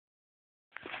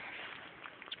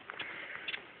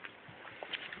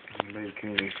Baby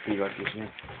coon needs to be like this now.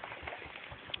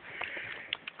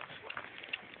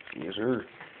 Yes, sir.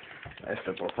 That's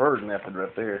the preferred method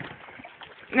right there.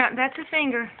 No, that's a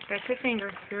finger. That's a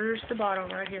finger. Here's the bottle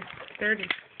right here. There it is.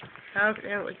 Oh,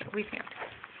 there we can.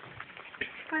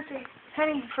 Pussy.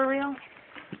 Honey, for real?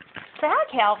 Say hi,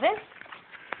 Calvin.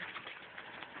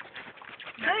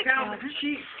 Hi, Calvin.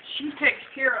 She takes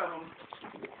care of them.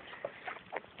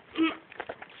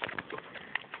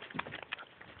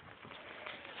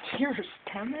 Your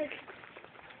stomach?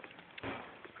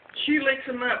 She licks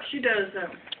them up. She does them.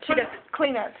 She does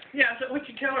clean up. Yeah, is that what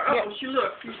you tell her? Yeah. Oh, she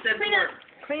looked. You said Clean up.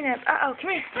 Clean up. Uh-oh,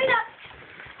 come here. Clean up.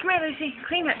 Come here, Lucy.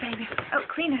 Clean up, baby. Oh,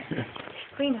 clean up.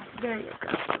 Clean up. There you go.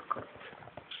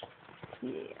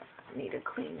 Yeah, need to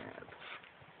clean up.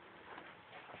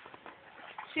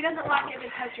 She doesn't like it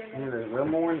because you're Yeah, there's a little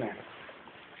more in there.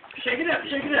 Shake it up.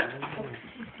 Shake it up.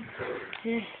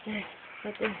 There.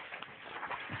 Right there.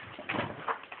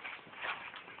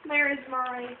 There is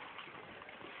my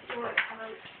story.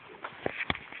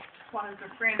 One is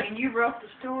a friend, and you wrote the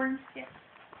story? Yes.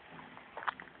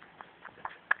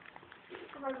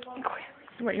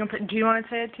 What, you gonna put, do you want to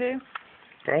say it too?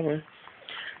 Probably.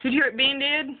 Did you hear what Bean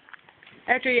did?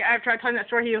 After I told him that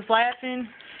story, he was laughing.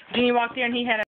 Then he walked in and he had a